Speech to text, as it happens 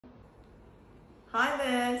Hi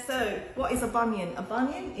there. So what is a bunion? A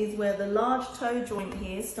bunion is where the large toe joint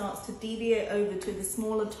here starts to deviate over to the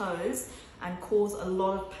smaller toes and cause a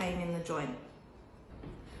lot of pain in the joint.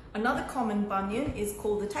 Another common bunion is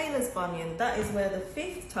called the tailor's bunion. That is where the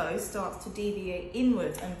fifth toe starts to deviate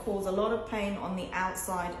inwards and cause a lot of pain on the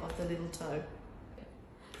outside of the little toe.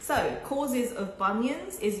 So causes of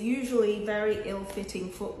bunions is usually very ill-fitting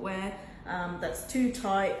footwear that's too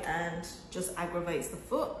tight and just aggravates the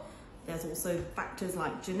foot. There's also factors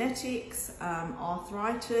like genetics,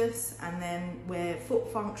 arthritis, and then where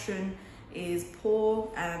foot function is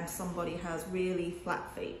poor and somebody has really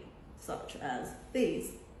flat feet, such as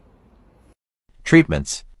these.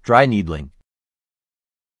 Treatments: dry needling,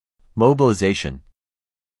 mobilization,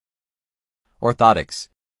 orthotics,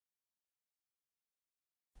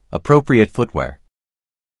 appropriate footwear.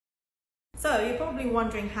 So you're probably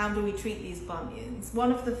wondering, how do we treat these bunions?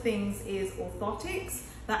 One of the things is orthotics.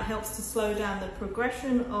 That helps to slow down the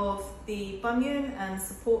progression of the bunion and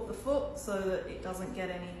support the foot so that it doesn't get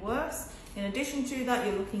any worse. In addition to that,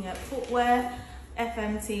 you're looking at footwear,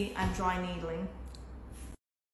 FMT and dry needling.